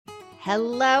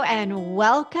Hello and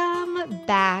welcome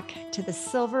back to the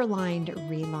Silver Lined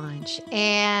Relaunch.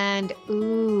 And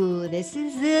this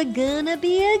is gonna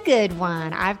be a good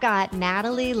one. I've got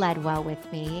Natalie Ledwell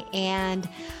with me, and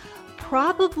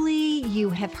probably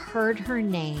you have heard her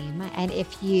name. And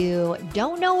if you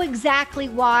don't know exactly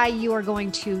why, you are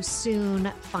going to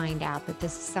soon find out that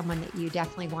this is someone that you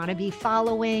definitely want to be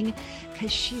following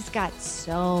because she's got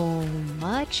so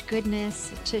much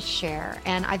goodness to share.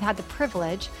 And I've had the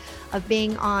privilege of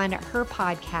being on her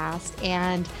podcast.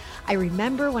 And I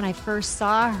remember when I first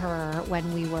saw her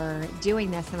when we were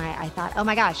doing this, and I thought, oh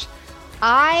my gosh,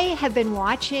 I have been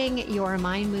watching your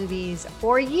Mind movies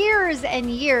for years and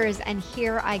years, and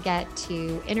here I get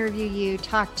to interview you,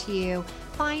 talk to you,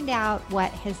 find out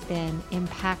what has been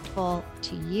impactful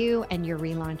to you and your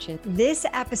relaunches. This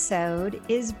episode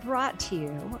is brought to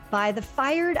you by the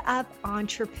Fired Up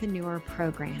Entrepreneur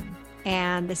Program.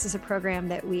 And this is a program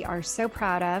that we are so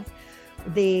proud of.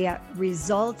 The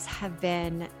results have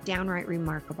been downright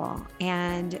remarkable,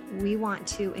 and we want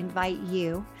to invite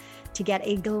you to get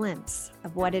a glimpse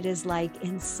of what it is like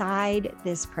inside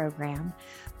this program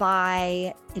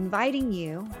by inviting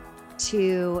you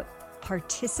to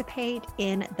participate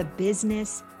in the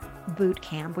Business Boot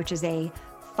Camp, which is a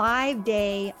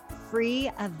 5-day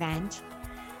free event.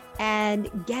 And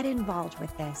get involved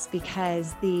with this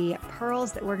because the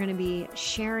pearls that we're going to be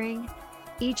sharing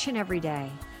each and every day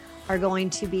are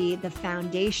going to be the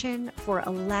foundation for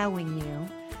allowing you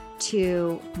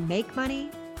to make money,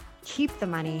 keep the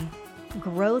money,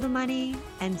 grow the money,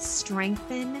 and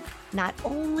strengthen not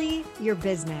only your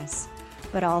business,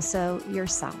 but also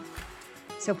yourself.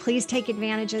 So please take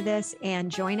advantage of this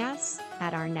and join us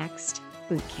at our next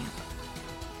boot camp.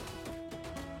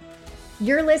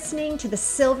 You're listening to the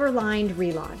Silver Lined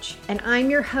Relaunch, and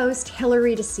I'm your host,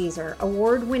 Hillary DeCesar,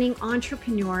 award-winning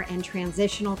entrepreneur and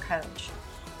transitional coach.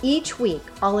 Each week,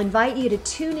 I'll invite you to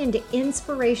tune into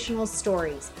inspirational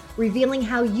stories, revealing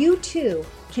how you too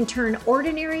can turn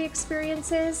ordinary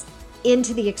experiences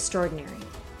into the extraordinary.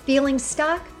 Feeling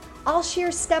stuck? I'll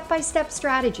share step-by-step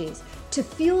strategies to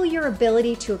fuel your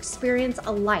ability to experience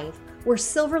a life where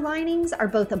silver linings are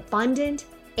both abundant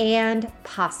and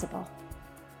possible.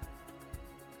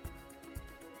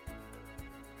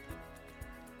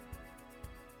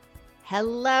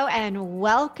 Hello and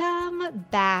welcome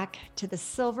back to the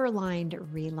Silver Lined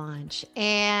Relaunch.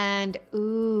 And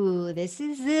this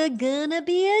is gonna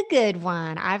be a good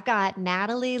one. I've got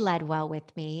Natalie Ledwell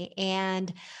with me,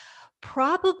 and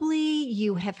probably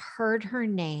you have heard her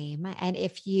name. And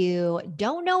if you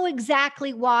don't know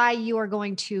exactly why, you are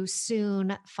going to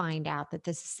soon find out that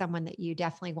this is someone that you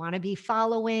definitely want to be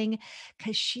following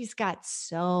because she's got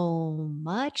so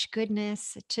much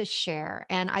goodness to share.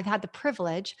 And I've had the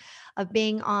privilege of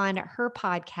being on her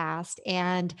podcast.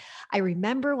 And I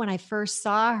remember when I first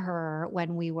saw her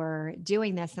when we were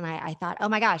doing this, and I thought, oh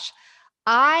my gosh,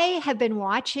 I have been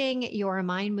watching your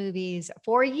Mind movies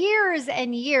for years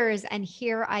and years, and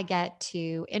here I get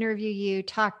to interview you,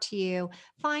 talk to you,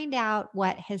 find out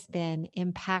what has been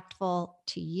impactful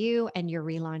to you and your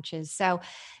relaunches. So,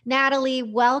 Natalie,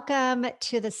 welcome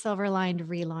to the Silver Lined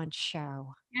Relaunch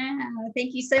Show.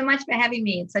 Thank you so much for having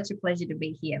me. It's such a pleasure to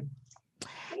be here.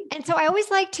 And so I always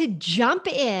like to jump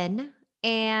in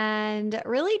and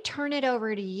really turn it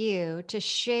over to you to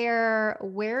share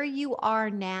where you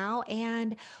are now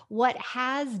and what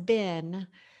has been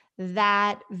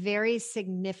that very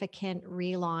significant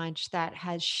relaunch that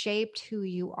has shaped who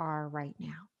you are right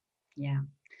now. Yeah.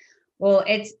 Well,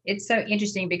 it's so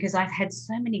interesting because I've had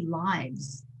so many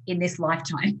lives in this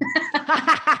lifetime.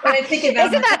 I think about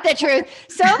Isn't that the truth?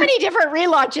 So many different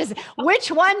relaunches.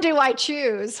 Which one do I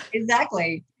choose?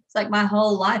 Exactly. It's like my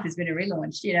whole life has been a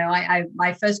relaunch. You know, I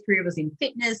my first career was in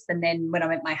fitness, and then when I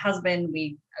met my husband,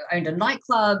 we owned a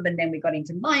nightclub, and then we got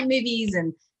into Mind movies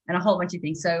and a whole bunch of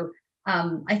things. So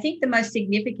I think the most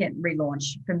significant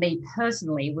relaunch for me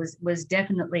personally was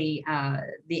definitely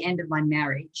the end of my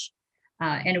marriage.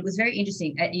 And it was very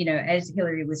interesting. You know, as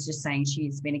Hillary was just saying,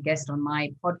 she's been a guest on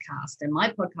my podcast, and my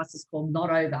podcast is called Not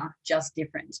Over, Just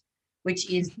Different,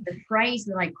 which is the phrase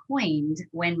that I coined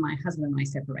when my husband and I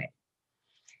separated.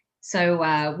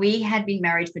 So we had been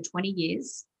married for 20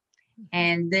 years.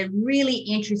 And the really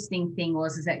interesting thing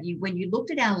was that when you looked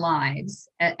at our lives,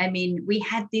 I mean, we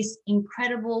had this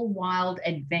incredible wild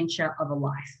adventure of a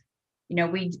life. You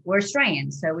know, we're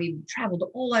Australians, so we've traveled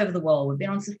all over the world. We've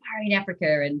been on safari in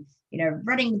Africa and, you know,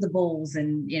 running with the bulls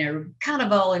and, you know,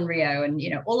 carnival in Rio and, you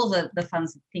know, all of the fun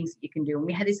things that you can do. And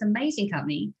we had this amazing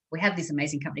company. We have this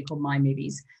amazing company called Mind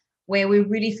Movies, where we're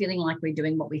really feeling like we're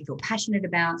doing what we feel passionate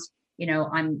about.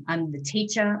 I'm the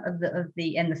teacher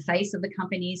and the face of the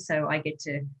company. So I get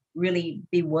to really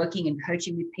be working and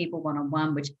coaching with people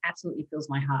one-on-one, which absolutely fills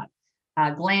my heart.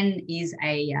 Glenn is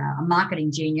a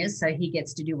marketing genius, so he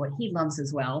gets to do what he loves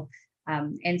as well.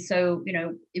 And so,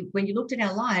 when you looked at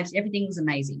our lives, everything was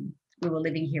amazing. We were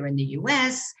living here in the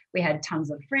US. We had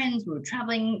tons of friends. We were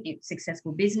traveling,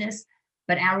 successful business,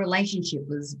 but our relationship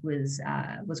was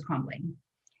crumbling.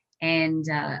 And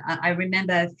I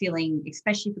remember feeling,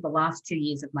 especially for the last 2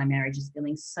 years of my marriage, is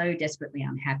feeling so desperately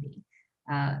unhappy.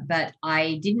 But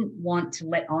I didn't want to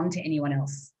let on to anyone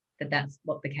else that that's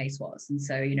what the case was. And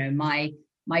so,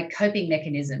 my coping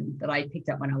mechanism that I picked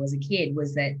up when I was a kid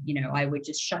was that, I would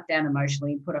just shut down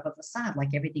emotionally and put up a facade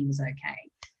like everything was okay.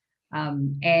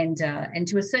 And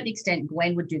to a certain extent,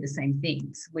 Glenn would do the same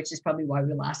things, which is probably why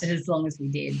we lasted as long as we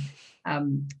did.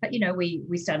 But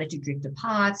we started to drift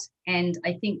apart, and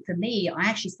I think for me, I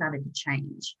actually started to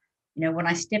change. When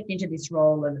I stepped into this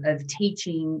role of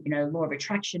teaching, law of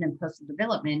attraction and personal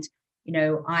development,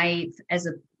 I, as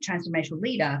a transformational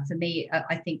leader, for me,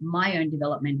 I think my own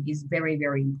development is very,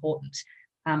 very important.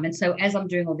 And so as I'm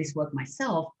doing all this work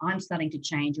myself, I'm starting to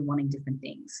change and wanting different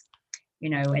things.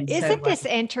 And Isn't this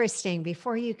interesting?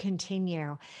 Before you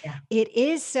continue, yeah. It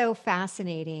is so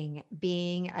fascinating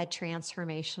being a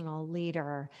transformational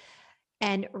leader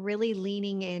and really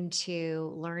leaning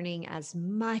into learning as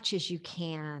much as you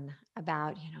can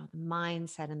about, the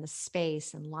mindset and the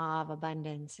space and law of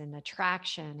abundance and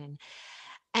attraction,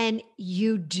 and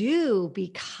you do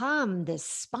become this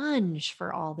sponge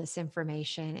for all this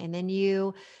information. And then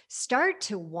you start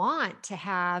to want to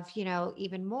have,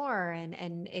 even more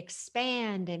and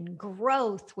expand and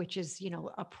growth, which is,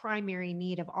 a primary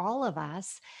need of all of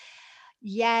us.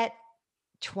 Yet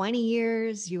 20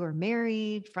 years you were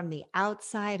married, from the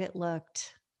outside, it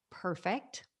looked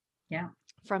perfect. Yeah.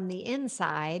 From the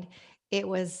inside, it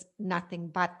was nothing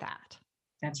but that.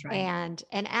 That's right. And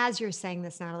as you're saying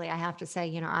this, Natalie, I have to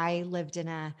say, I lived in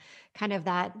a kind of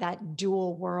that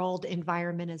dual world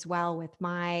environment as well with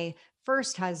my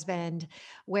first husband,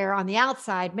 where on the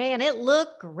outside, man, it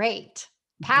looked great.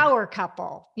 Power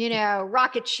couple,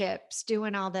 rocket ships,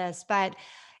 doing all this, but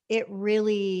it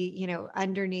really,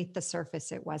 underneath the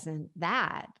surface, it wasn't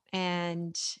that.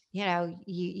 And,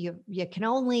 you can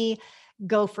only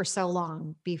go for so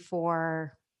long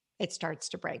before it starts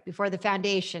to break, before the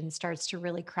foundation starts to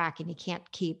really crack and you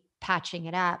can't keep patching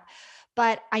it up.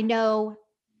 But I know,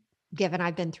 given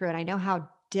I've been through it, I know how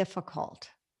difficult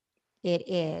it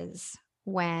is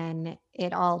when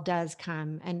it all does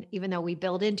come. And even though we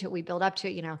build into it, we build up to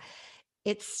it,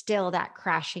 it's still that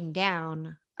crashing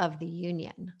down of the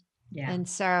union. Yeah. And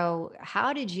so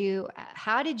how did you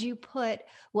put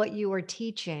what you were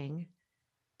teaching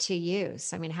to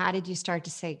use? I mean, how did you start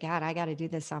to say, God, I got to do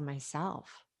this on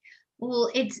myself?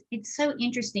 Well, it's so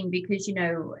interesting because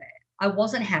I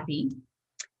wasn't happy,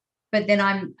 but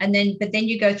then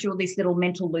you go through all these little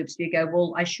mental loops. You go,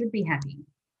 well, I should be happy.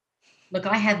 Look,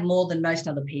 I have more than most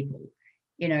other people,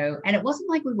 and it wasn't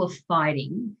like we were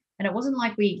fighting, and it wasn't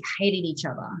like we hated each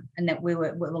other, and that we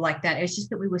were like that. It was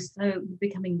just that we were so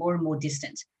becoming more and more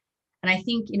distant. And I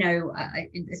think,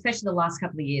 especially the last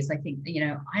couple of years, I think,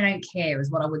 I don't care is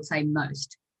what I would say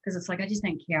most, because it's like, I just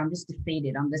don't care. I'm just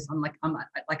defeated. I'm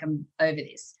over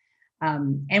this.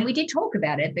 And we did talk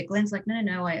about it, but Glenn's like,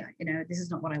 no, this is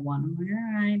not what I want. I'm like,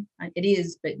 all right, it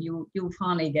is, but you'll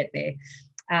finally get there.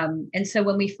 And so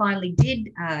when we finally did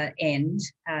end,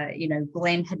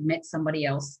 Glenn had met somebody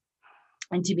else.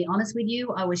 And to be honest with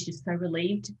you, I was just so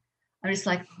relieved. I was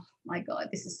like, oh my God,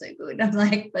 this is so good. I'm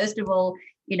like, first of all,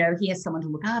 he has someone to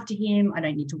look after him. I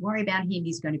don't need to worry about him.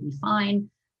 He's going to be fine.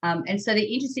 And so the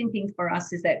interesting thing for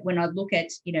us is that when I look at,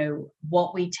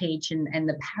 what we teach and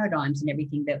the paradigms and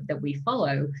everything that we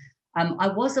follow, I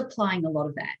was applying a lot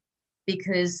of that,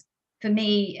 because for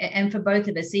me and for both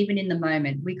of us, even in the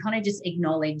moment, we kind of just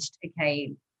acknowledged,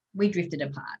 okay, we drifted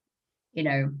apart,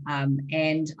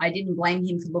 and I didn't blame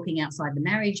him for looking outside the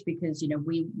marriage, because,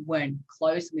 we weren't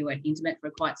close, we weren't intimate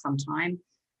for quite some time.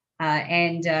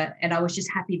 And I was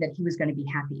just happy that he was going to be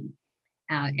happy.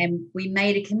 And we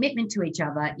made a commitment to each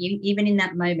other, even in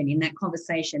that moment, in that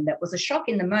conversation, that was a shock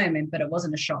in the moment, but it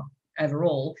wasn't a shock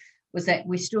overall, was that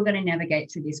we're still going to navigate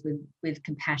through this with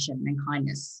compassion and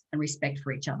kindness and respect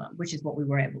for each other, which is what we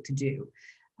were able to do.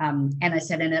 And I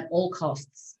said, and at all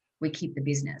costs, we keep the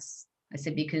business. I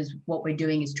said, because what we're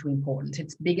doing is too important.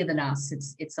 It's bigger than us.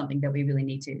 It's something that we really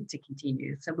need to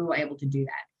continue. So we were able to do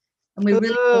that. And we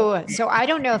really so I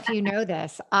don't know if you know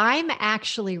this. I'm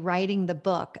actually writing the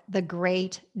book, The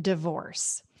Great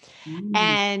Divorce. Mm.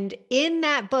 And in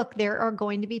that book, there are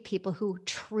going to be people who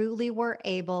truly were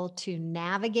able to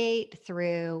navigate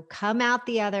through, come out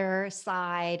the other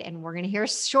side. And we're going to hear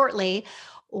shortly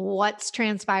what's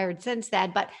transpired since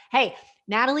then. But hey,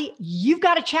 Natalie, you've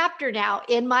got a chapter now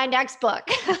in my next book.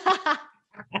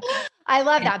 I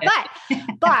love that.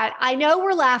 But I know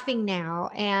we're laughing now,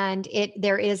 and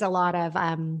there is a lot of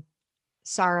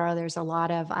sorrow. There's a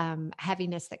lot of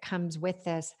heaviness that comes with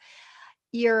this.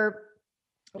 Your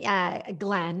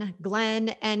Glenn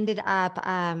ended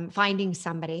up finding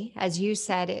somebody, as you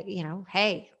said,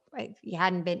 hey, you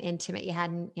hadn't been intimate, you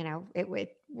hadn't,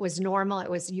 it was normal.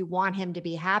 It was, you want him to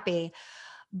be happy,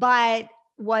 but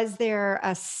was there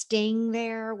a sting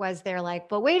there? Was there like,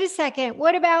 but wait a second,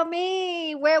 what about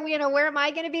me? Where am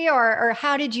I going to be? Or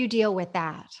how did you deal with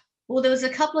that? Well, there was a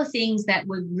couple of things that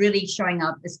were really showing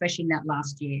up, especially in that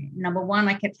last year. Number one,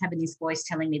 I kept having this voice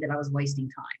telling me that I was wasting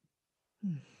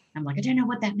time. I'm like, I don't know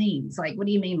what that means. Like, what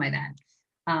do you mean by that?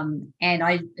 And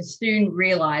I soon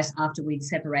realized after we'd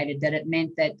separated that it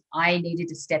meant that I needed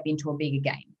to step into a bigger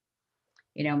game.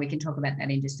 And we can talk about that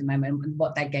in just a moment, and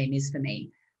what that game is for me.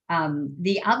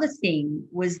 The other thing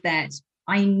was that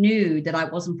I knew that I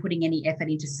wasn't putting any effort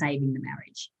into saving the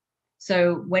marriage.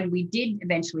 So when we did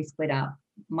eventually split up,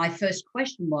 my first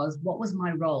question was, what was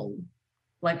my role?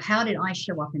 Like, how did I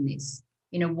show up in this?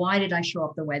 Why did I show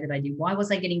up the way that I did? Why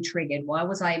was I getting triggered? Why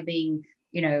was I being,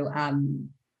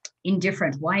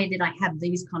 indifferent? Why did I have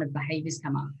these kind of behaviors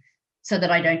come up, so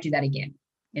that I don't do that again?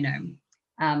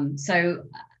 So,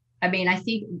 I mean, I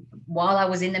think while I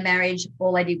was in the marriage,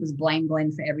 all I did was blame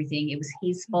Glenn for everything. It was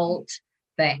his fault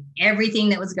for everything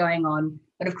that was going on.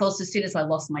 But of course, as soon as I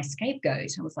lost my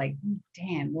scapegoat, I was like,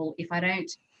 damn, well, if I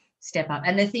don't step up.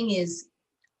 And the thing is,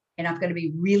 and I've got to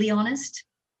be really honest,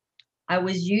 I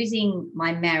was using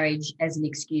my marriage as an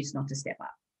excuse not to step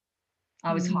up.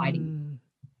 I was hiding.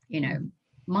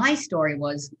 My story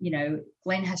was,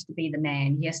 Glenn has to be the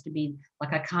man. He has to be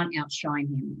like, I can't outshine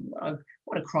him.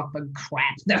 What a crock of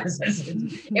crap.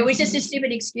 It was just a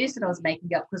stupid excuse that I was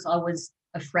making up because I was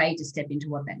afraid to step into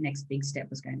what that next big step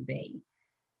was going to be.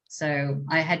 So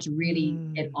I had to really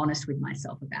get honest with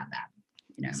myself about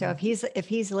that. So if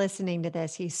he's listening to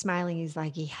this, he's smiling. He's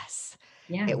like, yes.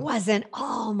 Yeah. It wasn't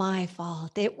all my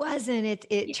fault. It wasn't.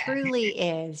 It truly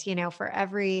is. For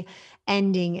every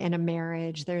ending in a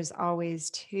marriage, there's always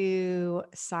two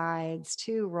sides,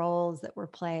 two roles that were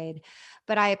played.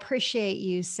 But I appreciate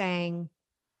you saying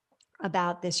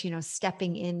about this,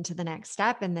 stepping into the next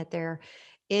step, and that there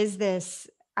is this,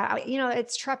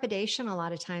 it's trepidation a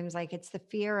lot of times. Like, it's the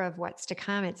fear of what's to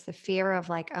come. It's the fear of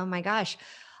like, oh my gosh,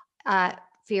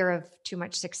 fear of too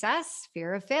much success,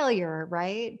 fear of failure,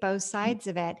 right? Both sides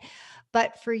of it.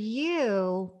 But for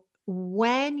you,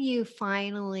 when you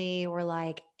finally were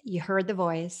like, you heard the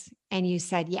voice and you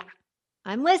said, yeah,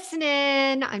 I'm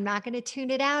listening, I'm not going to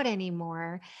tune it out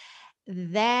anymore,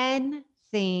 then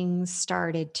things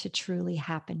started to truly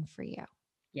happen for you.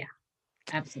 Yeah,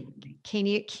 absolutely. Can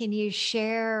you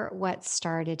share what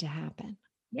started to happen?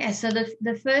 Yeah. So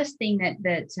the first thing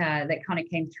that kind of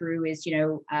came through is,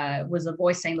 was a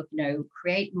voice saying, look,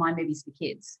 create Mind Movies for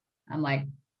kids. I'm like,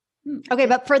 okay.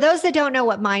 But for those that don't know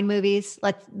what Mind Movies,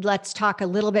 let's talk a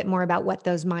little bit more about what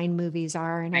those Mind Movies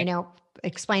are. And right.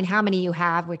 Explain how many you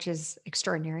have, which is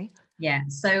extraordinary. Yeah.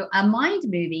 So a Mind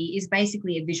Movie is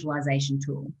basically a visualization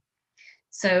tool.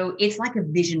 So it's like a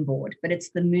vision board, but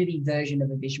it's the movie version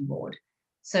of a vision board.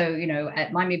 So,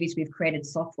 at Mind Movies, we've created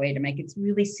software to make it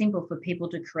really simple for people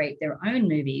to create their own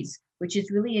movies, which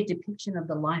is really a depiction of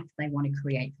the life they want to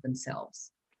create for themselves.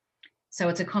 So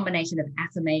it's a combination of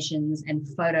affirmations and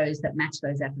photos that match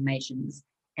those affirmations,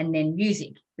 and then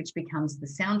music, which becomes the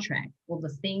soundtrack or the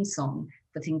theme song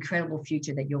for the incredible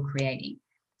future that you're creating.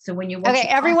 So when you're watching, okay,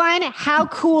 everyone, how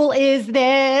cool is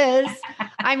this?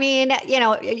 I mean,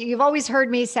 you've always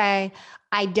heard me say,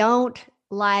 I don't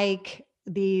like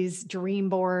these dream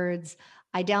boards.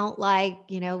 I don't like,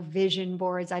 vision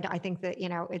boards. I think that,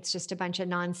 it's just a bunch of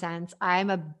nonsense.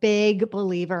 I'm a big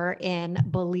believer in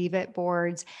Believe It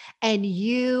boards. And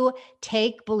you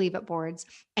take Believe It boards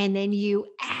and then you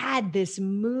add this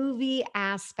movie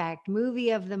aspect,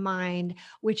 movie of the mind,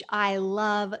 which I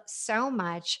love so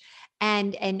much.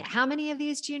 And how many of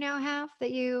these do you now have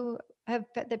that you have,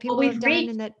 that people have done?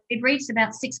 And that we've reached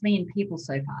about 6 million people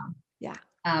so far. Yeah.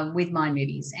 With Mind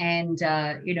Movies. And,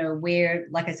 we're,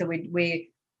 like I said,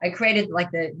 I created like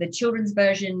the children's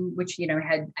version, which,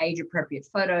 had age appropriate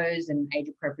photos and age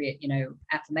appropriate,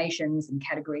 affirmations and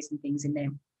categories and things in there.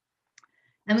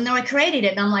 And then I created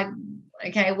it and I'm like,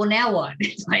 okay, well, now what?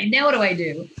 Like, now what do I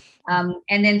do?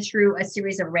 And then through a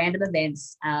series of random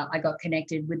events, I got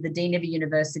connected with the dean of a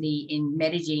university in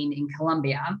Medellin in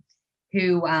Colombia,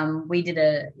 who we did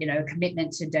a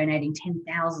commitment to donating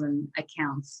 10,000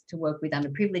 accounts to work with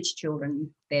underprivileged children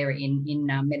there in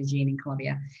Medellin in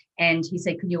Colombia. And he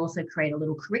said, can you also create a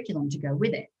little curriculum to go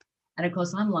with it? And of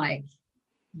course, I'm like,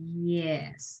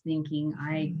 yes, thinking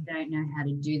I don't know how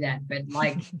to do that, but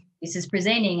like this is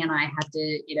presenting and I have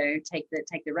to, take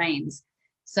the reins.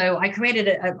 So I created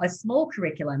a small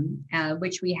curriculum,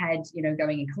 which we had,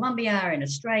 going in Colombia and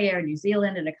Australia and New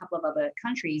Zealand and a couple of other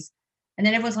countries. And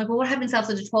then everyone's like, well, what happens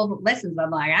after the 12 lessons? I'm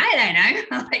like, I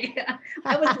don't know.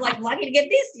 I was like lucky to get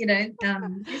this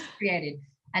created.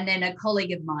 And then a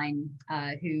colleague of mine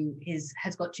who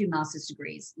has got 2 master's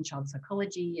degrees in child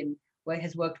psychology and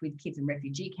has worked with kids in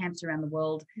refugee camps around the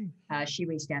world. She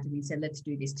reached out to me and said, let's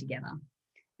do this together.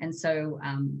 And so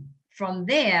from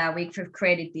there, we've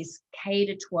created this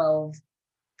K-12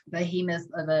 behemoth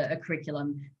of a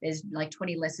curriculum. There's like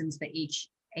 20 lessons for each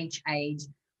age.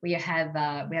 We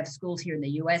have schools here in the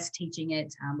US teaching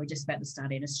it. We're just about to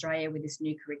start in Australia with this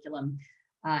new curriculum.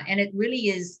 And it really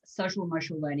is social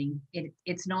emotional learning.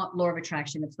 It's not law of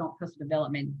attraction. It's not personal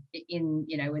development in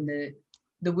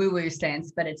the woo-woo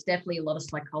sense, but it's definitely a lot of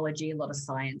psychology, a lot of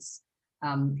science.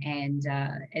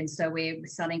 And so we're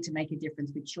starting to make a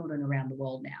difference with children around the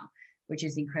world now, which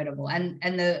is incredible. And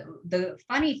the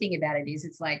funny thing about it is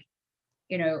it's like,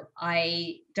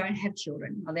 I don't have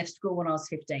children. I left school when I was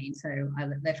 15. So I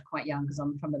left quite young because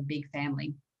I'm from a big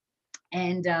family.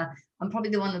 And I'm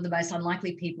probably one of the most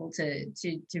unlikely people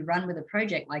to run with a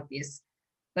project like this.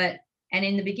 And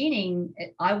in the beginning,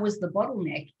 I was the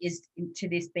bottleneck to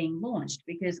this being launched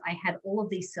because I had all of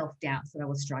these self-doubts that I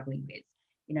was struggling with.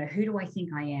 Who do I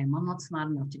think I am? I'm not smart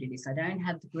enough to do this. I don't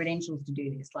have the credentials to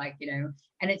do this.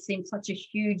 And it seemed such a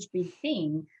huge, big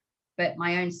thing. But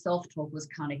my own self-talk was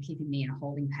kind of keeping me in a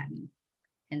holding pattern.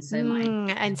 And so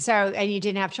and you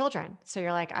didn't have children. So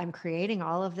you're like, I'm creating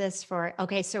all of this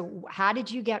okay. So how did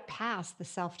you get past the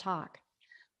self-talk?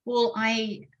 Well,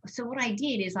 so what I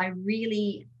did is I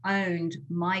really owned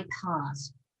my part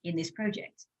in this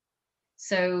project.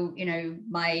 So,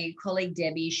 my colleague,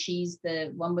 Debbie, she's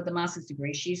the one with the master's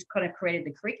degree. She's kind of created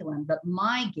the curriculum, but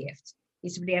my gift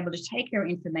is to be able to take her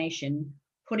information,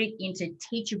 put it into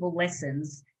teachable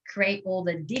lessons, create all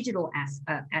the digital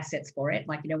assets for it.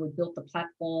 Like, we've built the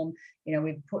platform,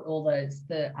 we've put all the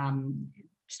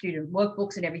student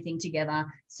workbooks and everything together.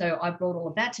 So I brought all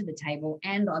of that to the table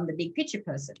and I'm the big picture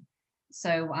person.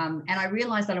 So, and I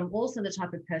realized that I'm also the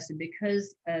type of person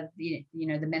because of the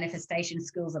manifestation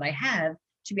skills that I have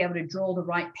to be able to draw the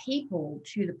right people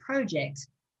to the project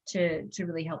to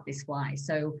really help this fly.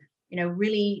 So,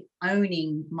 really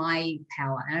owning my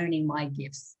power, owning my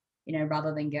gifts,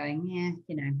 rather than going,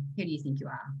 who do you think you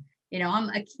are? I'm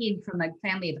a kid from a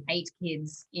family of 8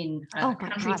 kids in a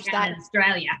country town in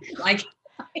Australia. Like,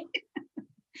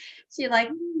 so you're like,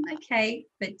 okay,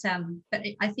 but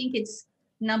I think it's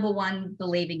number 1,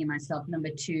 believing in myself. Number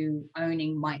 2,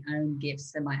 owning my own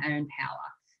gifts and my own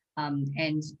power,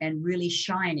 and really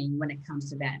shining when it comes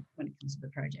to the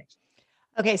project.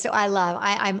 Okay, so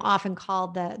I'm often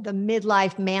called the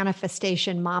midlife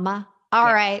manifestation mama.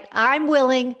 All right, I'm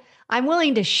willing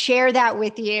to share that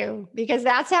with you because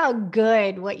that's how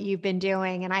good what you've been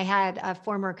doing. And I had a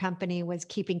former company was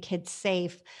keeping kids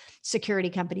safe, security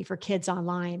company for kids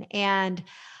online. And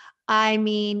I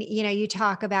mean, you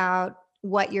talk about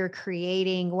what you're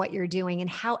creating, what you're doing, and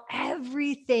how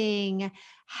everything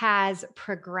has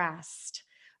progressed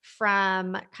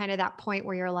from kind of that point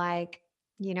where you're like,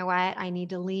 you know what, I need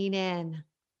to lean in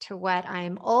to what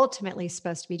I'm ultimately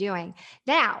supposed to be doing.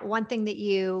 Now, one thing that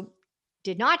you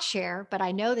did not share, but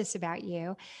I know this about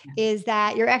you, is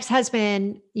that your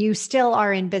ex-husband, you still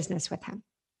are in business with him.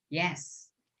 Yes.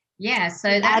 Yeah.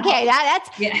 So that's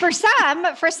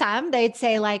for some, they'd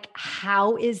say like,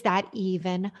 how is that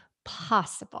even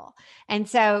possible? And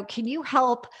so can you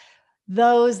help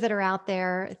those that are out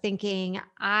there thinking,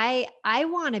 I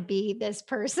want to be this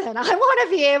person. I want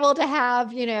to be able to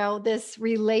have, this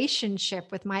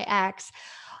relationship with my ex.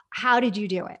 How did you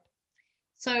do it?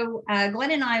 So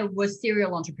Glenn and I were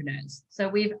serial entrepreneurs. So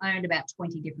we've owned about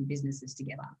 20 different businesses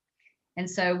together. And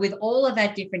so with all of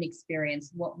that different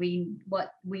experience, what we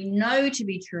know to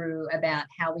be true about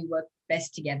how we work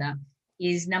best together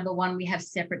is, number 1, we have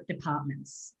separate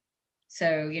departments.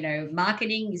 So,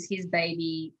 marketing is his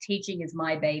baby, teaching is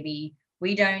my baby.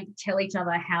 We don't tell each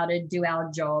other how to do our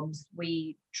jobs.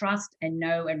 We trust and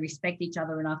know and respect each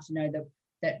other enough to know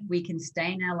that we can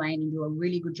stay in our lane and do a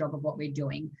really good job of what we're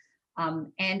doing.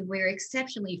 And we're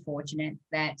exceptionally fortunate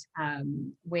that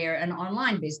we're an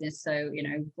online business. So,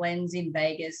 Glenn's in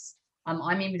Vegas.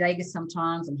 I'm in Vegas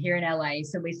sometimes. I'm here in LA.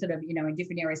 So we're sort of, in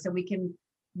different areas. So we can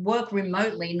work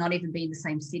remotely, not even be in the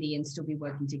same city and still be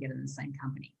working together in the same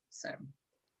company. So,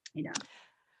 you know.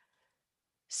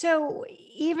 So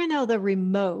even though the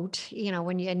remote,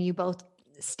 when you both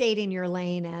stayed in your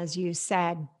lane, as you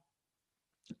said,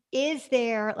 is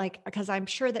there like, because I'm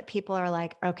sure that people are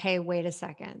like, okay, wait a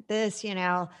second. This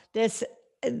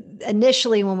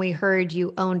initially, when we heard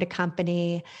you owned a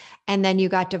company and then you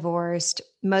got divorced,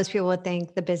 most people would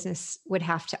think the business would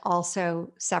have to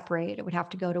also separate. It would have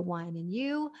to go to one. And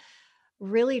you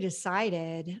really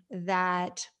decided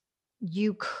that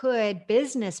you could,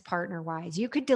 business partner wise, you could